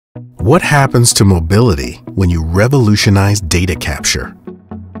What happens to mobility when you revolutionize data capture?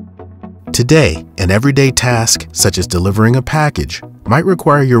 Today, an everyday task, such as delivering a package, might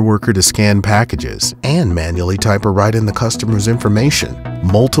require your worker to scan packages and manually type or write in the customer's information,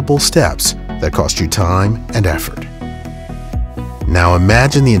 multiple steps that cost you time and effort. Now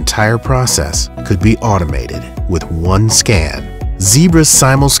imagine the entire process could be automated with one scan. Zebra's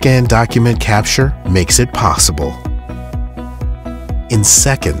SimulScan document capture makes it possible. In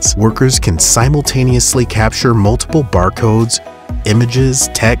seconds, workers can simultaneously capture multiple barcodes, images,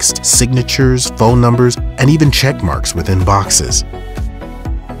 text, signatures, phone numbers, and even check marks within boxes,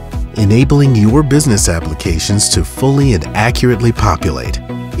 enabling your business applications to fully and accurately populate,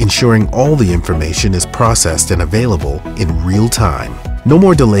 ensuring all the information is processed and available in real time. No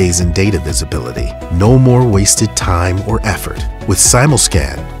more delays in data visibility, no more wasted time or effort. With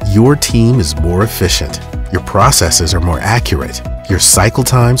SimulScan, your team is more efficient, your processes are more accurate, your cycle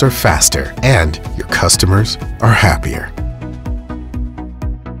times are faster, and your customers are happier.